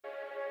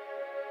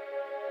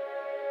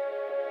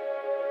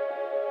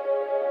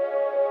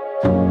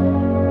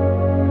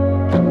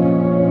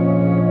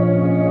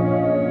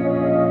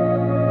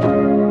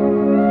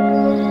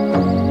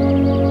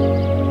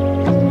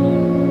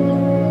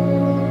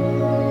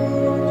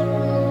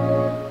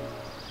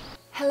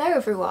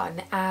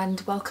everyone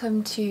and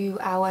welcome to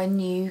our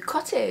new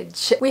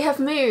cottage. We have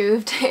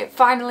moved, it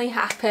finally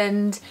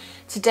happened.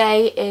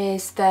 Today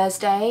is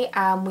Thursday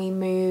and we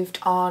moved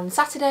on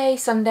Saturday,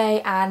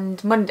 Sunday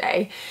and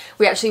Monday.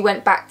 We actually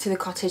went back to the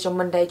cottage on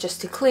Monday just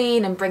to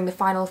clean and bring the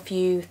final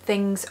few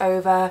things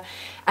over,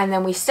 and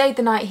then we stayed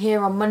the night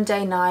here on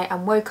Monday night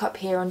and woke up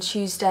here on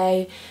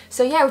Tuesday.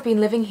 So yeah, we've been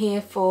living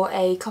here for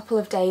a couple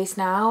of days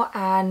now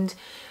and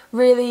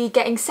really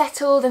getting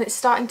settled, and it's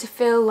starting to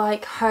feel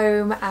like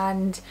home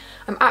and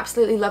I'm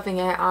absolutely loving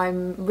it.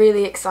 I'm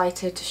really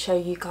excited to show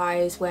you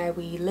guys where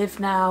we live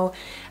now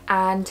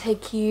and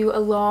take you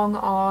along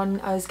on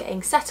us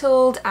getting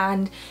settled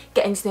and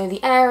getting to know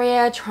the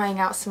area, trying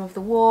out some of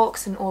the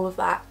walks and all of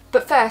that.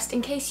 But first,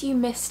 in case you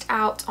missed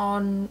out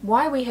on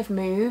why we have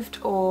moved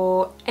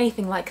or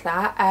anything like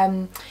that,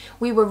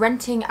 we were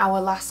renting our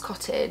last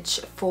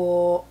cottage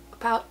for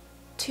about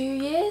 2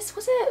 years,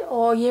 was it?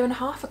 Or a year and a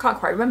half? I can't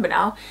quite remember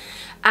now.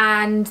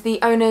 And the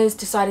owners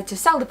decided to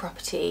sell the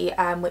property,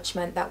 which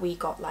meant that we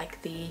got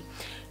like the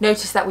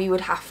notice that we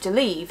would have to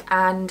leave.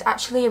 And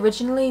actually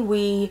originally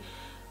we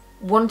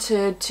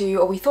wanted to,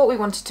 or we thought we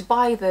wanted to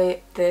buy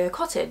the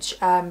cottage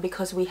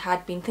because we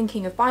had been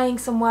thinking of buying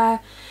somewhere,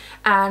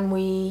 and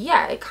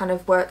it kind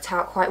of worked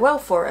out quite well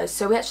for us.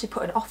 So we actually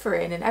put an offer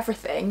in and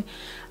everything.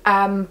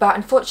 But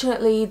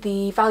unfortunately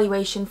the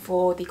valuation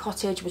for the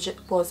cottage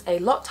was a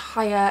lot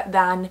higher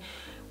than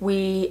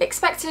we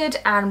expected,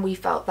 and we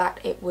felt that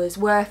it was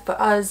worth for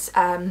us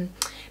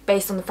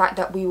based on the fact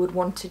that we would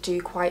want to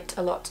do quite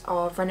a lot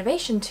of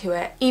renovation to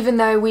it. Even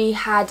though we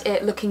had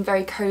it looking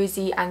very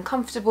cozy and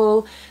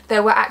comfortable,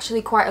 there were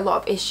actually quite a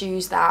lot of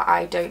issues that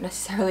I don't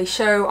necessarily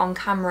show on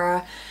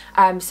camera.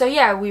 So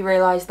yeah, we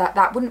realised that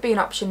that wouldn't be an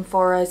option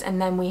for us,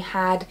 and then we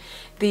had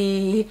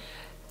the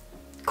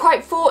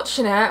quite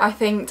fortunate, I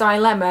think,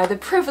 dilemma, the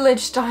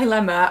privileged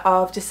dilemma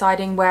of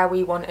deciding where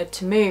we wanted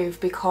to move,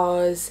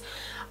 because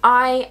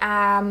I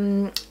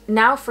am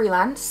now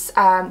freelance.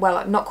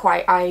 Well, not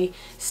quite. I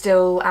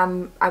still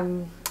am.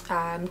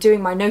 I'm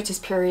doing my notice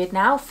period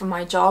now for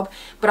my job,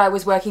 but I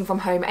was working from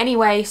home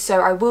anyway,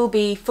 so I will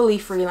be fully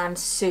freelance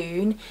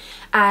soon.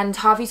 And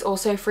Harvey's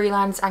also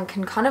freelance and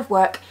can kind of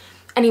work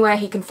anywhere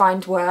he can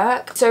find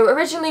work. So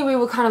originally we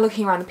were kind of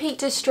looking around the Peak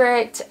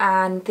District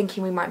and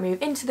thinking we might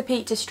move into the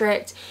Peak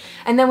District,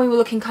 and then we were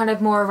looking kind of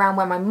more around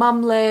where my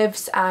mum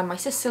lives and my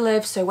sister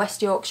lives, so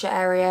West Yorkshire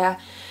area.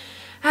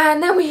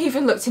 And then we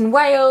even looked in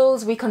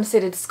Wales, we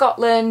considered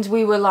Scotland,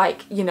 we were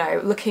like, you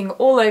know, looking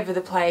all over the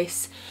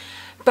place.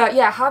 But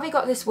yeah, Harvey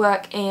got this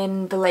work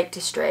in the Lake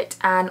District,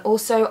 and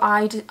also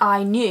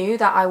I knew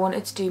that I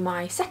wanted to do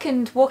my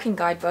second walking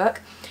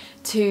guidebook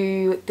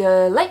to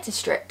the Lake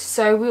District.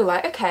 So we were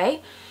like,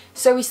 okay.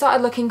 So we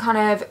started looking kind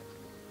of,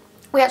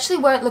 we actually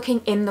weren't looking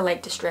in the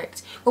Lake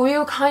District. Well, we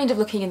were kind of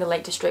looking in the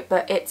Lake District,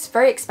 but it's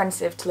very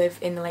expensive to live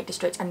in the Lake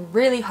District and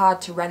really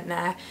hard to rent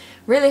there.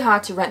 Really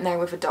hard to rent there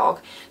with a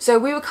dog. So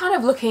we were kind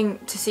of looking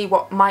to see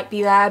what might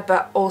be there,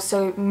 but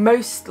also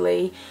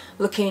mostly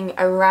looking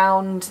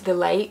around the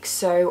lake,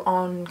 so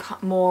on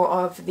more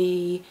of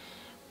the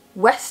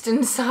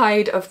western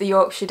side of the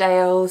Yorkshire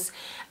Dales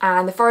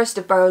and the Forest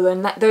of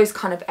Bowland, those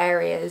kind of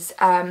areas.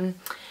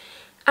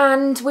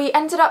 And we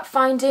ended up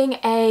finding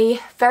a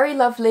very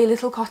lovely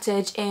little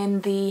cottage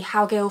in the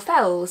Howgill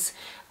Fells,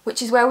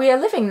 which is where we are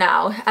living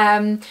now.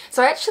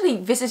 So I actually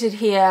visited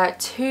here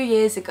 2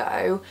 years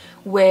ago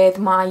with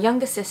my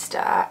younger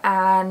sister,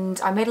 and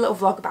I made a little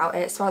vlog about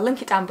it, so I'll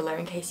link it down below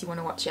in case you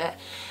want to watch it.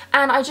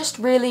 And I just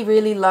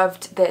really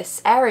loved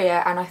this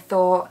area, and I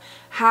thought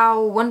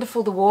how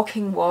wonderful the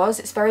walking was.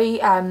 It's very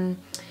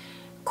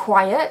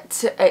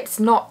quiet. It's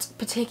not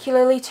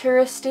particularly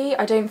touristy,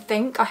 I don't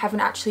think. I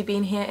haven't actually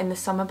been here in the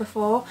summer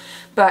before,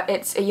 but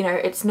it's, you know,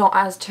 it's not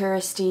as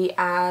touristy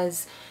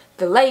as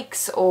the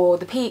lakes or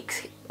the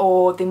peak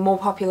or the more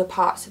popular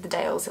parts of the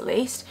Dales, at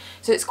least.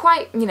 So it's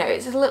quite, you know,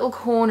 it's a little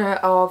corner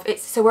of,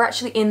 so we're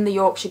actually in the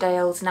Yorkshire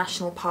Dales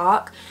National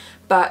Park,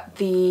 but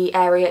the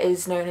area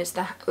is known as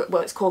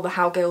it's called the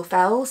Howgill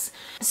Fells.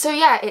 So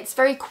yeah, it's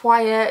very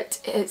quiet,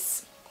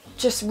 it's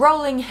just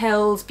rolling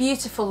hills,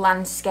 beautiful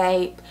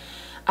landscape.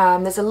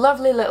 There's a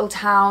lovely little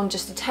town,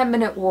 just a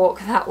 10-minute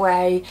walk that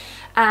way,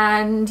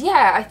 and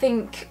yeah, I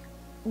think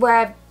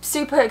we're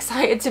super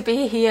excited to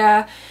be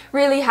here,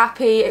 really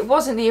happy. It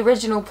wasn't the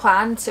original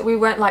plan, so we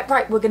weren't like,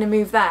 right, we're gonna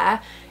move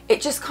there.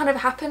 It just kind of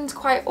happened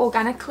quite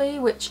organically,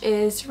 which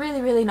is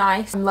really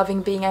nice. I'm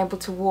loving being able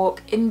to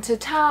walk into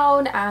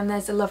town, and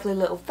there's a lovely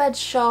little veg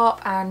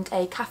shop and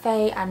a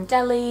cafe and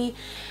deli,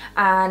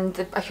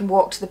 and I can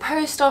walk to the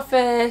post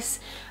office,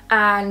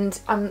 and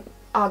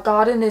our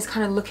garden is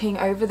kind of looking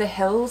over the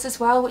hills as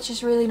well, which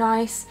is really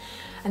nice.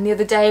 And the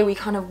other day we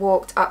kind of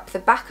walked up the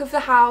back of the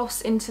house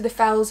into the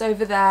fells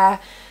over there.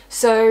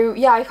 So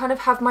yeah, I kind of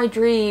have my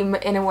dream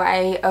in a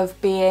way of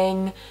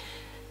being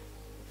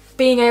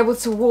able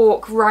to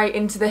walk right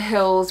into the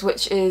hills,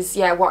 which is,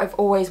 yeah, what I've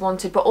always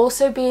wanted, but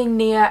also being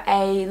near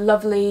a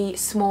lovely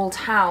small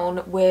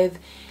town with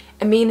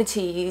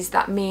amenities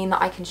that mean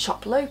that I can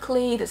shop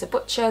locally. There's a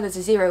butcher, there's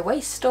a zero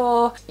waste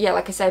store, yeah,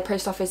 like I say, a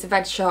post office, a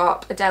veg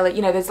shop, a deli,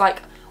 you know, there's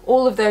like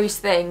all of those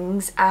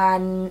things,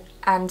 and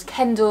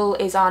Kendal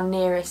is our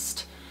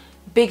nearest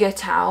bigger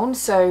town,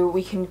 so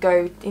we can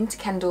go into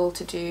Kendal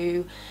to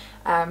do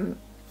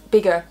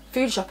bigger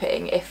food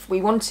shopping if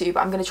we want to, but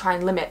I'm going to try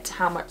and limit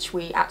how much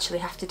we actually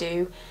have to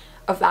do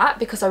of that,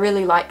 because I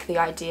really like the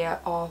idea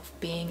of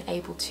being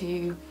able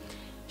to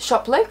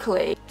shop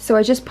locally. So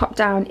I just popped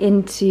down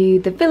into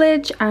the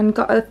village and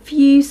got a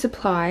few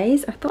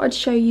supplies. I thought I'd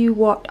show you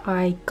what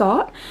I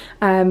got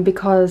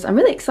because I'm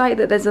really excited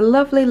that there's a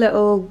lovely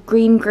little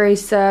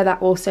greengrocer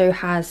that also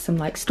has some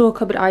like store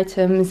cupboard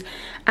items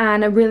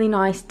and a really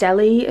nice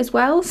deli as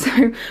well. So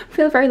I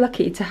feel very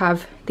lucky to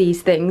have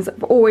these things.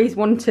 I've always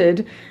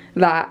wanted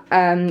that.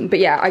 But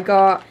yeah, I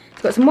got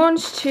some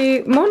mange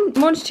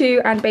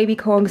two and baby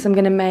corn because I'm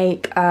gonna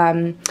make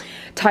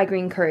Thai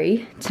green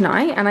curry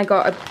tonight, and I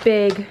got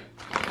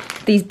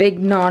these big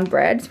naan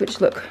breads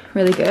which look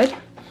really good.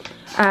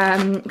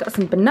 Got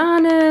some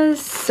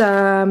bananas,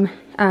 some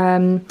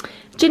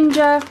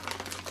ginger,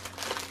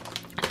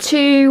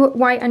 2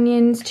 white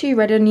onions, 2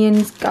 red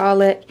onions,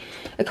 garlic,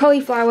 a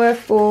cauliflower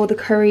for the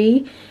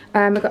curry.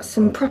 I got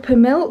some proper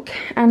milk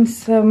and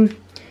some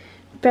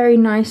very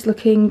nice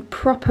looking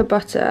proper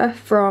butter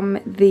from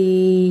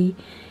the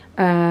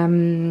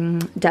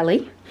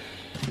deli.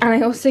 And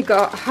I also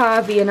got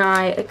Harvey and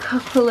I a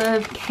couple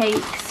of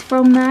cakes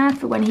from there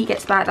for when he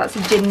gets back. That's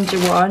a ginger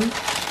one,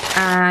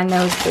 and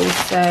there was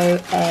also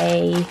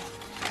a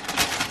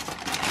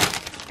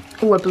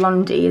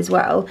blondie as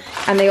well.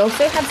 And they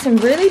also had some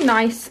really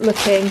nice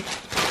looking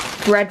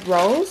bread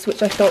rolls,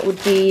 which I thought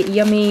would be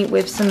yummy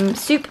with some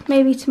soup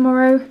maybe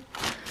tomorrow.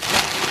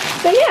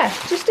 So yeah,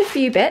 just a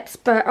few bits,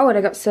 but oh, and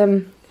I got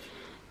some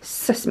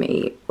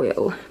sesame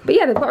oil. But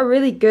yeah, they've got a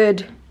really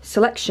good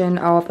selection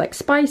of like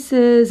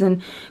spices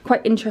and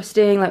quite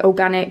interesting like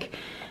organic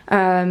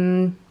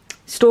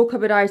store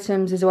cupboard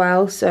items as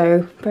well.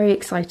 So very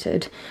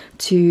excited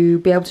to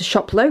be able to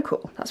shop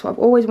local. That's what I've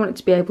always wanted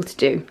to be able to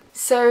do.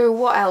 So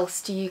what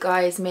else do you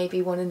guys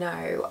maybe want to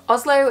know?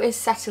 Oslo is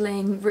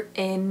settling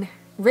in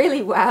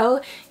really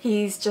well.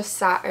 He's just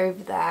sat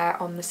over there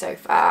on the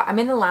sofa. I'm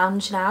in the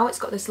lounge now. It's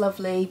got this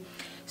lovely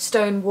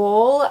stone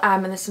wall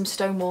and there's some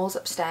stone walls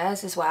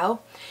upstairs as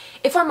well.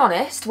 If I'm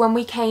honest, when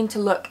we came to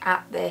look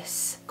at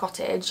this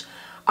cottage,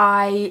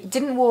 I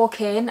didn't walk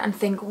in and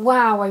think,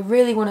 wow, I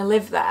really want to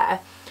live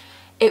there.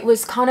 It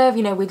was kind of,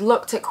 you know, we'd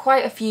looked at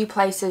quite a few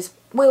places.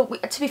 Well,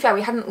 to be fair,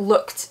 we hadn't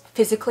looked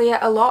physically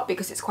at a lot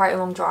because it's quite a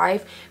long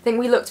drive. I think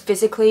we looked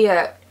physically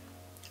at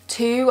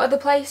 2 other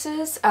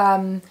places,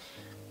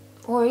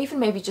 or even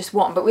maybe just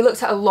 1, but we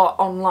looked at a lot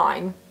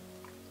online.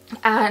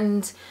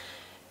 And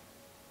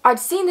I'd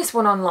seen this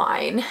one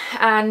online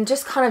and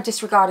just kind of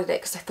disregarded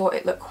it because I thought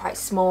it looked quite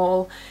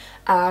small,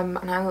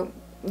 and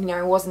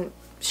I wasn't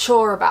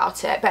sure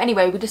about it. But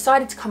anyway, we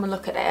decided to come and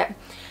look at it,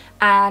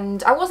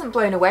 and I wasn't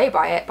blown away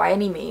by it by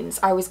any means.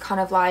 I was kind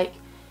of like,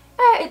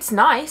 it's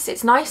nice.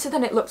 It's nicer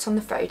than it looked on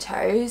the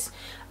photos.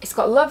 It's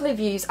got lovely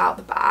views out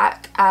the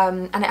back,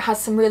 and it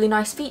has some really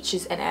nice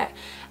features in it.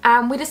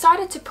 And we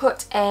decided to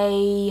put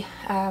a,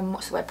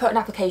 put an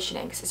application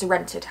in because it's a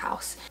rented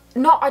house.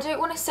 I don't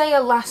want to say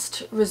a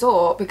last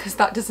resort because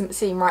that doesn't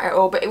seem right at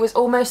all, but it was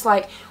almost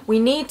like, we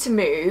need to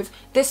move,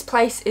 this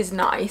place is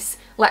nice,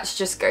 let's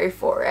just go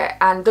for it.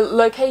 And the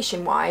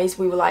location wise,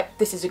 we were like,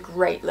 this is a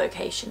great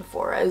location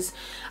for us.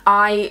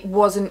 I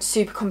wasn't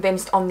super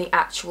convinced on the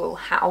actual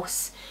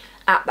house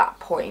at that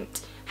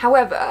point.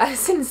 However,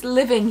 since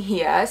living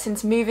here,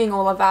 since moving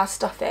all of our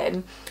stuff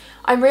in,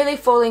 I'm really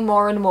falling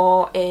more and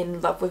more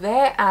in love with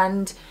it,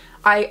 and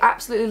I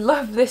absolutely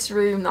love this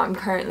room that I'm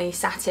currently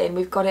sat in.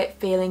 We've got it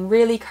feeling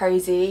really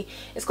cozy.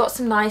 It's got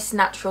some nice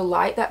natural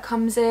light that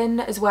comes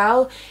in as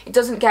well. It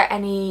doesn't get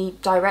any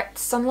direct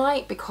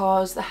sunlight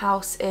because the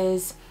house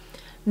is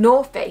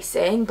north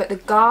facing, but the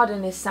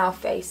garden is south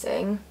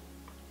facing,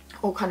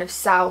 or kind of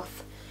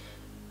south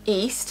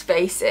east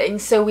facing,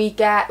 so we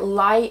get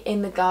light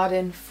in the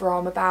garden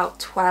from about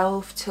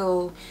 12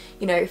 till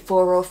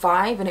 4 or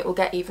 5, and it will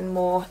get even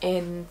more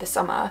in the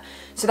summer.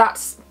 So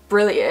that's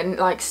brilliant,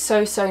 like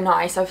so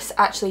nice. I've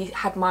actually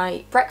had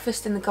my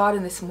breakfast in the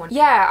garden this morning.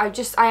 Yeah,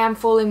 I am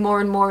falling more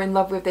and more in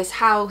love with this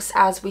house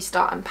as we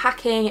start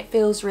unpacking. It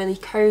feels really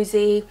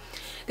cozy.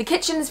 The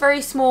kitchen's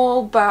very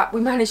small, but we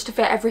managed to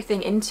fit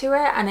everything into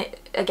it, and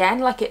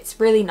it's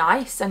really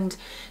nice, and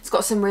it's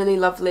got some really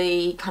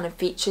lovely kind of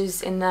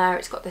features in there.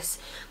 It's got this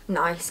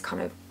nice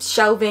kind of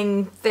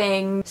shelving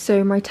thing.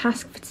 So my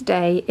task for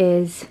today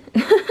is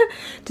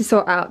to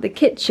sort out the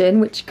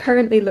kitchen, which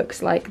currently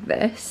looks like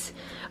this.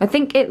 I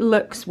think it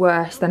looks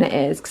worse than it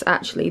is, because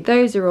actually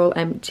those are all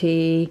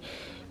empty.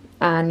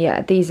 And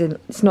yeah,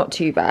 it's not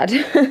too bad.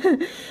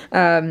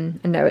 I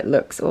know it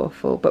looks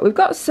awful, but we've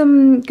got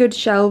some good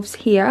shelves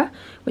here,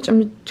 which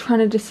I'm trying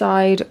to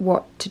decide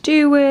what to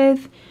do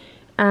with.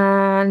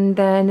 And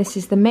then this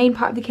is the main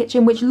part of the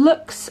kitchen, which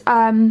looks,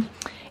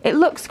 it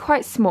looks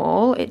quite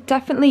small. It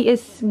definitely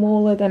is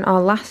smaller than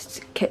our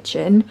last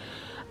kitchen.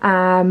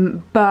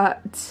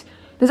 but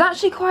there's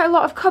actually quite a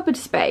lot of cupboard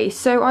space,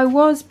 so I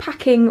was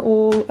packing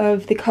all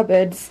of the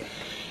cupboards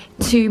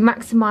to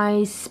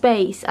maximise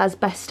space as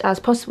best as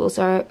possible.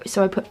 So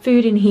I put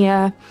food in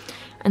here,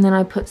 and then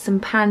I put some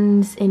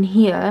pans in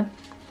here.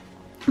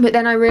 But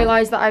then I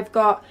realised that I've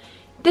got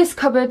this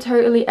cupboard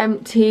totally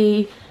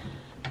empty,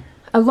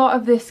 a lot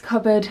of this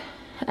cupboard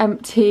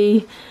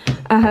empty,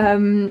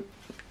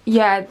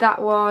 yeah,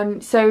 that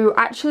one. So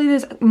actually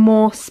there's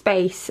more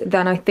space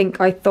than I think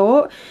I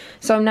thought.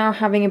 So I'm now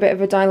having a bit of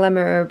a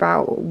dilemma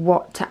about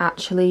what to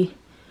actually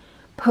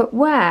put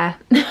where.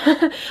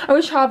 I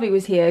wish Harvey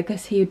was here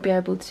because he would be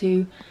able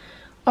to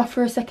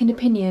offer a second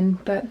opinion,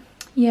 but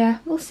yeah,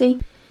 we'll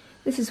see.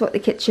 This is what the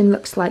kitchen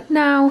looks like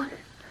now.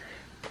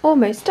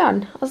 Almost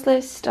done.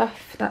 Oslo's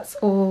stuff, that's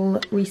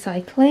all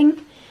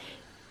recycling.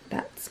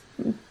 That's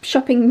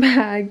shopping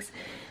bags.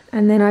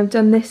 And then I've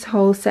done this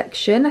whole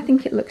section. I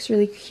think it looks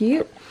really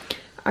cute.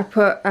 I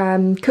put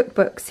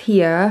cookbooks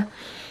here,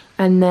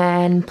 and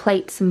then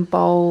plates and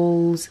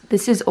bowls.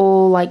 This is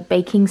all like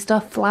baking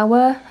stuff,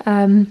 flour.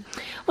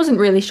 Wasn't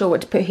really sure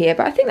what to put here,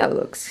 but I think that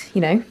looks,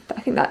 you know,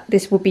 I think that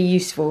this will be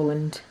useful.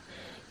 And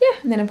yeah,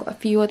 and then I've got a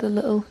few other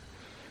little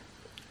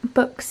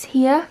books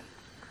here.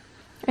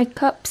 Egg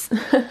cups.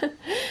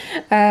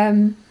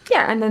 Yeah,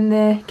 and then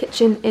the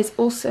kitchen is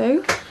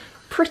also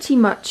pretty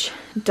much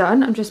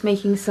done. I'm just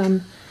making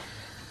some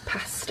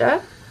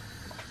pasta,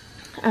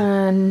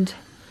 and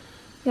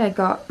yeah, I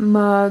got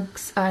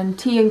mugs and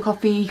tea and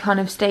coffee kind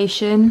of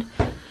station,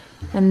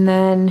 and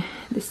then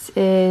this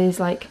is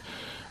like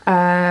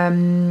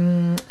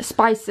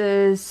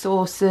spices,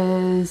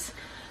 sauces,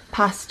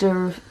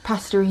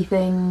 pasta-y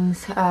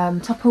things,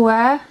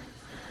 Tupperware,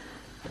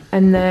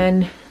 and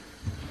then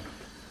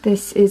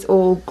this is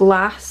all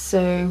glass,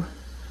 so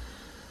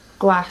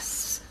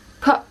glass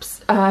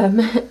cups,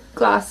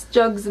 glass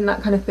jugs and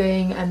that kind of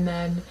thing, and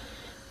then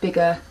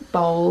bigger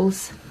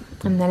bowls.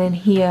 And then in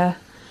here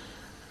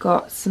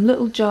got some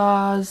little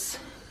jars,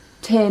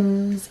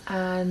 tins,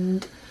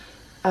 and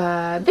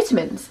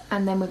vitamins,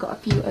 and then we've got a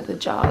few other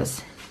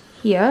jars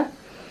here.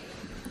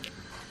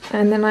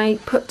 And then I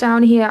put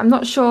down here, I'm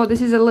not sure,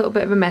 this is a little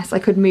bit of a mess, I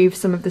could move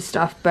some of the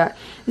stuff, but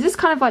this is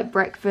kind of like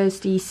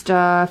breakfasty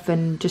stuff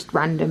and just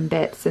random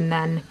bits. And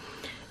then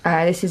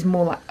this is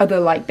more like other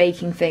like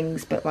baking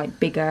things, but like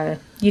bigger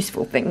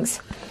useful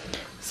things.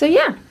 So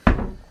yeah,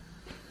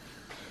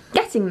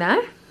 getting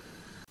there.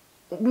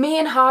 Me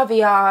and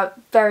Harvey are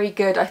very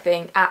good, I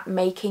think, at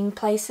making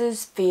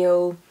places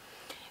feel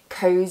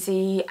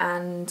cozy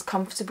and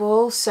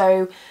comfortable.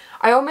 So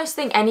I almost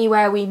think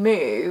anywhere we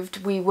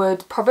moved, we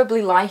would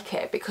probably like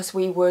it, because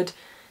we would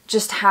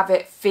just have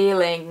it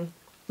feeling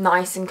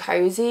nice and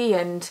cozy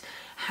and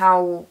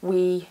how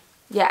we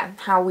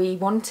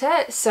want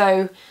it.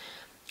 So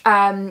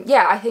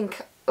yeah, I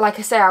think, like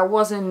I say, I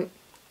wasn't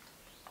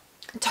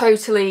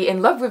totally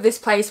in love with this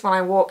place when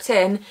I walked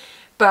in,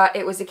 but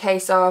it was a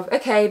case of,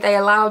 okay, they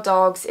allow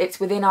dogs, it's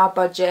within our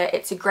budget,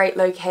 it's a great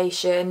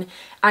location,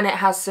 and it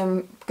has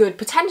some good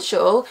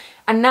potential.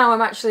 And now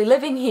I'm actually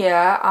living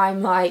here,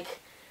 I'm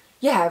like,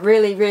 yeah,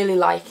 really, really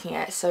liking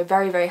it. So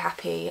very, very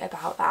happy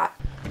about that.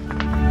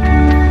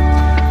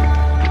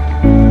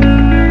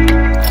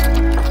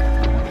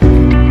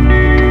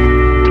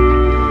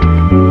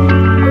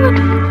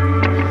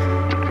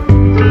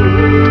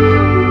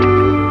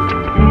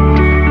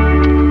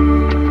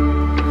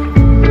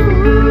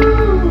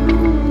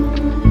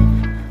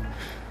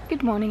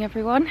 Good morning,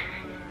 everyone.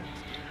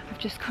 I've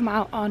just come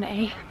out on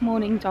a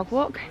morning dog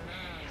walk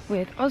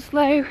with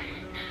Oslo.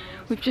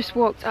 We've just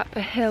walked up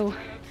a hill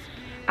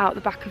out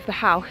the back of the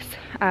house.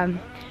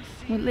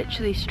 We're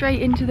literally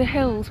straight into the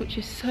hills, which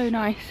is so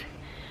nice.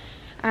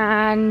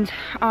 And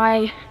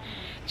I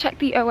checked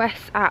the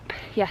OS app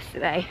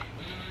yesterday,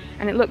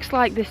 and it looks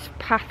like this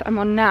path I'm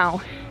on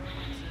now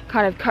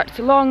kind of cuts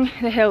along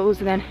the hills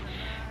and then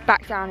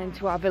back down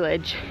into our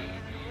village.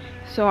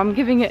 So I'm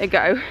giving it a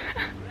go.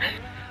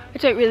 I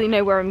don't really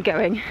know where I'm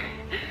going,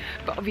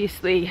 but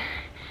obviously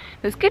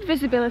there's good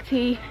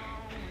visibility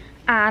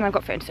and I've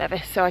got phone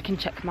service, so I can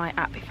check my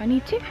app if I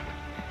need to.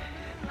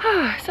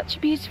 Such a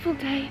beautiful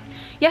day.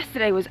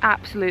 Yesterday was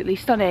absolutely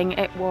stunning.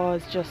 It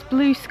was just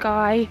blue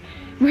sky,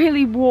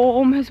 really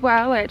warm as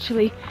well. I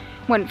actually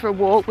went for a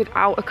walk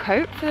without a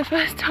coat for the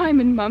first time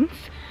in months.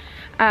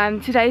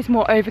 Today's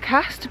more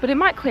overcast, but it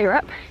might clear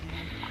up,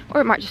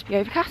 or it might just be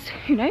overcast,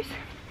 who knows.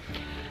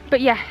 But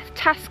yeah,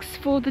 tasks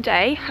for the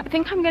day. I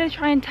think I'm going to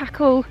try and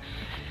tackle,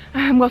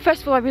 well,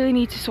 first of all, I really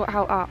need to sort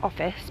out our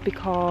office,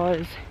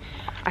 because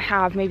I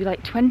have maybe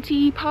like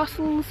 20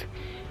 parcels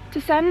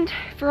to send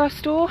for our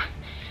store.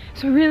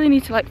 So I really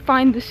need to like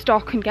find the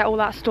stock and get all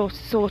that store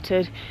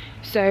sorted,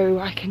 so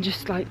I can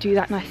just like do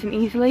that nice and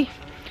easily.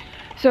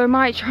 So I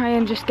might try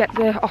and just get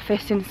the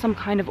office in some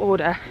kind of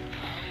order,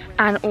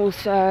 and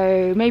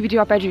also maybe do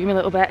our bedroom a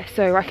little bit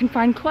so I can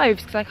find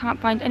clothes, because I can't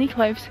find any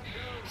clothes.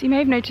 So you may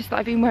have noticed that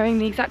I've been wearing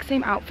the exact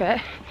same outfit.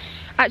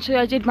 Actually,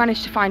 I did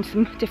manage to find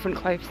some different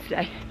clothes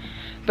today,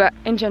 but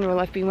in general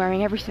I've been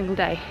wearing every single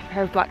day a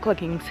pair of black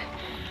leggings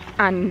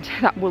and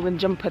that woolen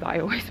jumper that I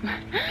always wear.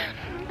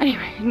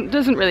 Anyway, it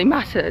doesn't really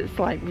matter, it's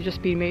like we've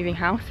just been moving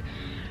house.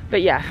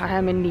 But yeah, I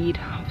am in need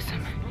of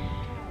some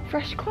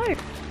fresh clothes.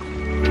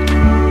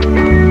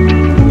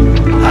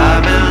 I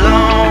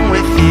belong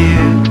with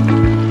you.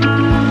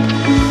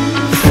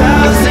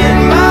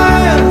 1,000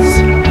 miles,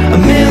 a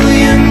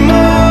million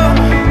more.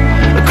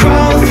 I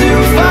crawl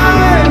through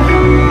fire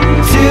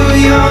to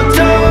your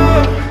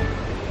door.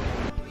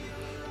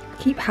 I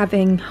keep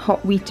having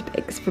hot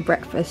Weetabix for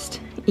breakfast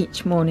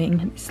each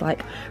morning. It's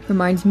like,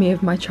 reminds me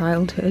of my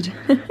childhood.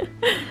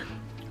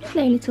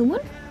 Hello, little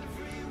one.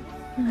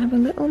 I'll have a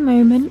little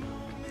moment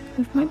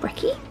with my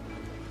brekkie.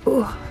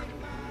 Oh.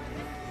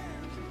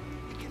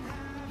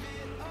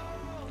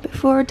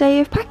 Before a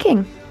day of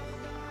packing.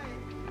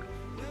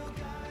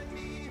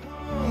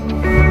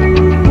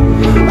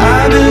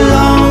 I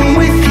belong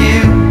with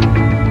you.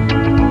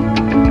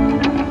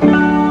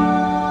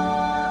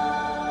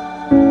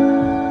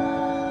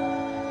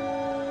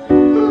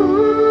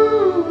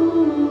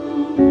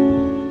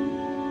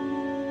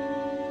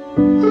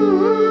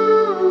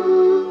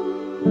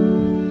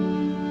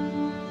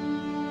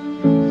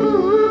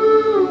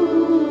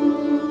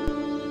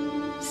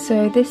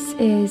 So this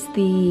is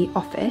the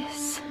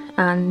office,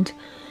 and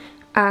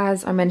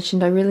as I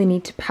mentioned, I really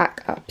need to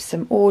pack up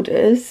some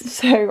orders,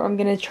 so I'm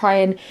going to try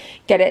and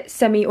get it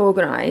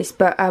semi-organised,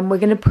 but we're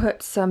going to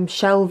put some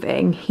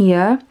shelving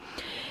here,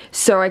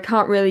 so I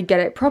can't really get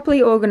it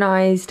properly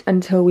organised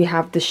until we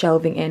have the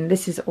shelving in.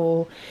 This is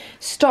all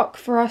stock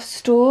for our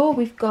store.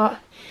 We've got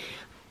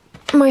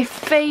my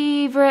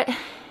favourite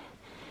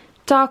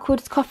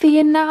Darkwoods coffee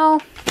in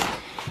now,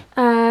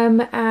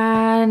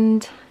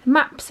 and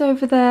maps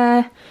over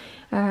there,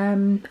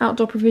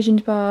 outdoor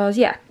provisions bars.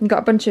 Yeah, we've got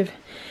a bunch of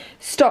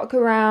stock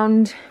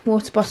around,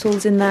 water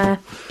bottles in there,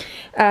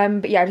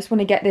 but yeah, I just want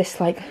to get this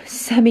like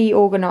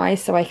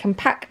semi-organised so I can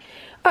pack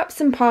up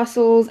some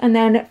parcels and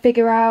then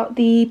figure out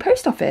the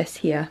post office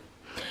here.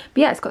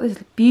 But yeah, it's got this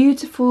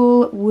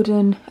beautiful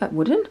wooden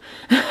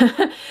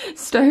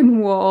stone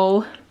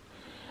wall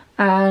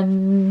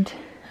and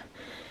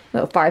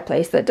little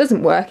fireplace that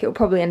doesn't work. It'll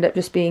probably end up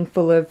just being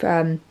full of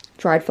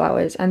dried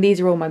flowers, and these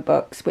are all my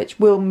books which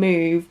will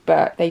move,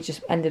 but they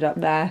just ended up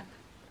there.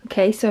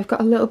 Okay, so I've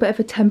got a little bit of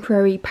a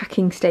temporary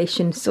packing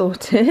station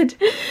sorted.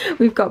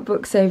 We've got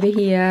books over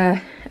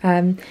here,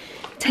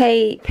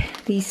 tape,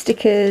 these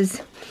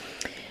stickers,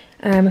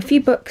 a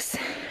few books,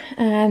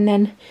 and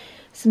then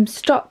some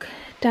stock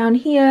down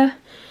here.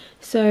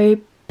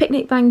 So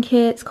picnic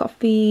blankets,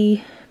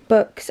 coffee,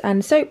 books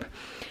and soap,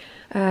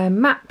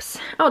 maps,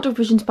 outdoor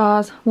provisions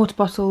bars, water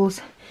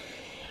bottles,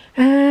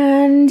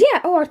 and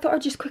yeah, oh, I thought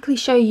I'd just quickly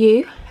show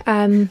you.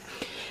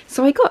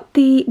 So we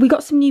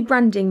got some new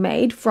branding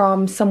made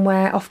from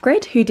somewhere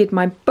off-grid who did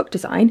my book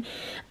design,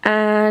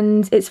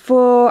 and it's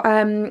for,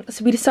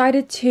 so we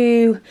decided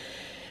to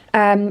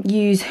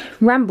use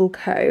Ramble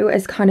Co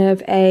as kind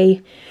of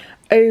a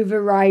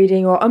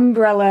overriding or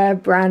umbrella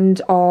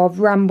brand of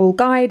Ramble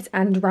Guides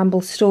and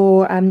Ramble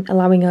Store,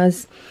 allowing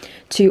us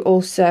to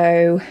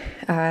also,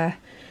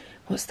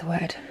 what's the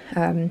word?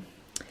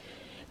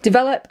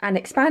 Develop and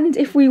expand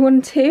if we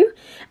want to.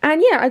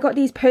 And yeah, I got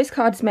these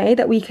postcards made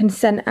that we can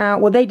send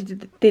out. Well, they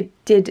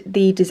did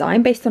the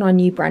design based on our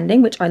new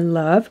branding, which I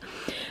love,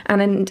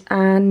 and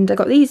I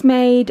got these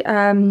made,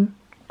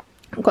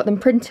 got them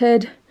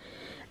printed,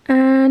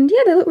 and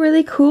yeah, they look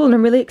really cool, and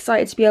I'm really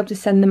excited to be able to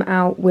send them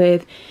out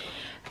with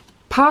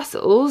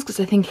parcels, because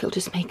I think it'll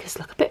just make us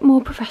look a bit more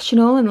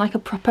professional and like a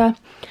proper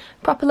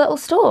little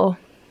store.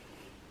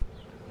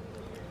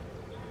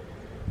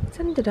 It's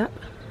ended up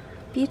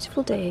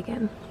beautiful day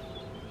again.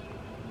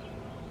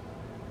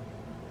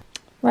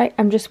 Right,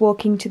 I'm just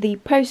walking to the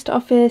post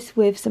office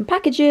with some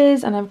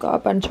packages, and I've got a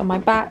bunch on my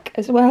back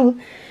as well.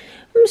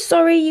 I'm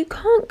sorry you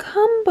can't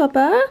come,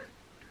 Bubba.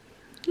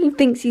 He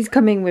thinks he's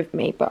coming with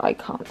me, but I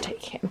can't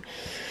take him.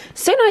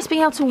 So nice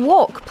being able to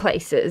walk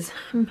places.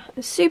 I'm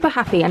super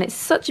happy, and it's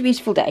such a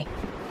beautiful day.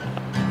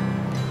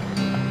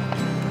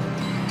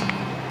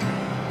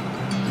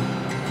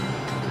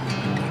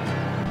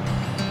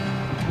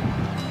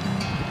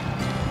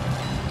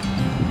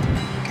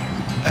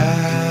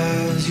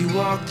 As you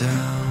walk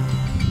down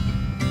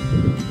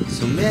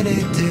so many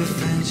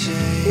different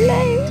shades.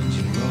 Hello.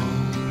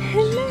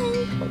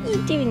 Hello. What are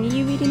you doing? Are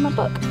you reading my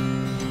book?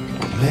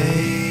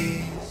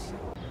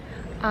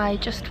 I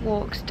just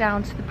walked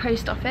down to the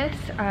post office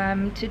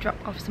to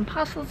drop off some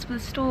parcels for the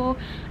store,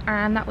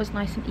 and that was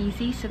nice and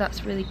easy, so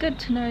that's really good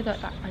to know that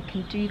I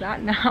can do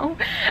that now.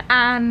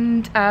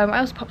 And I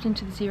also popped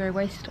into the Zero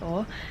Waste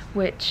store,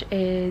 which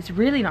is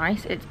really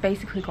nice. It's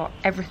basically got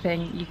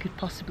everything you could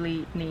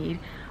possibly need.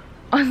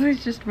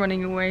 Oslo's just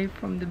running away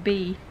from the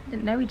bee.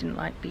 Didn't know he didn't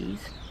like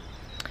bees.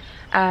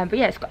 But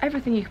yeah, it's got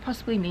everything you could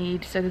possibly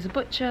need. So there's a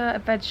butcher, a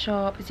veg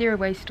shop, a Zero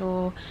Waste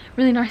store,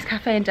 really nice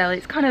cafe and deli.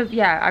 It's kind of,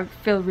 yeah, I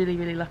feel really,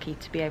 really lucky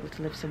to be able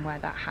to live somewhere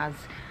that has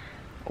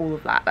all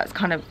of that. That's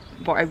kind of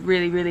what I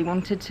really, really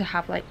wanted, to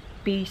have like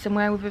be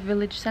somewhere with a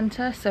village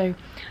centre, so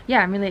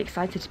yeah, I'm really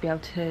excited to be able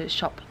to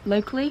shop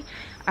locally.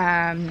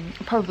 I'll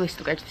probably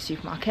still go to the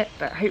supermarket,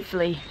 but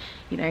hopefully,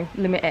 you know,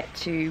 limit it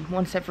to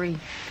once every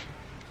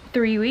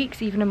 3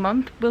 weeks, even a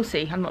month. We'll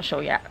see, I'm not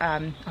sure yet.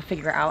 I'll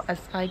figure it out as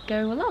I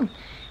go along.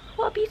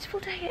 What a beautiful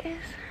day it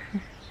is.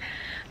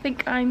 I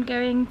think I'm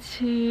going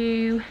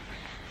to,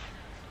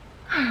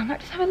 I might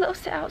just have a little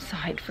sit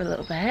outside for a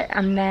little bit,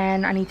 and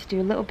then I need to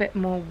do a little bit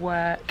more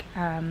work,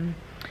 and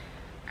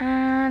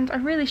I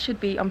really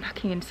should be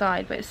unpacking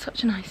inside, but it's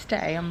such a nice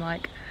day, I'm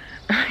like,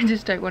 I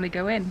just don't want to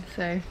go in,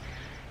 so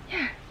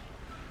yeah.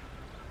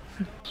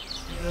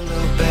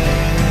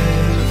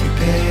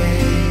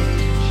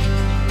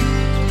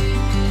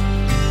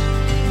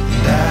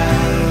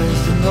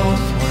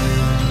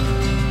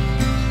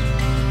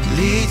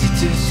 Leads you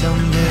to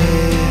some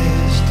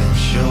distant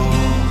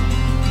shore.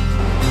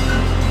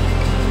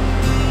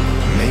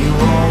 May you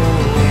walk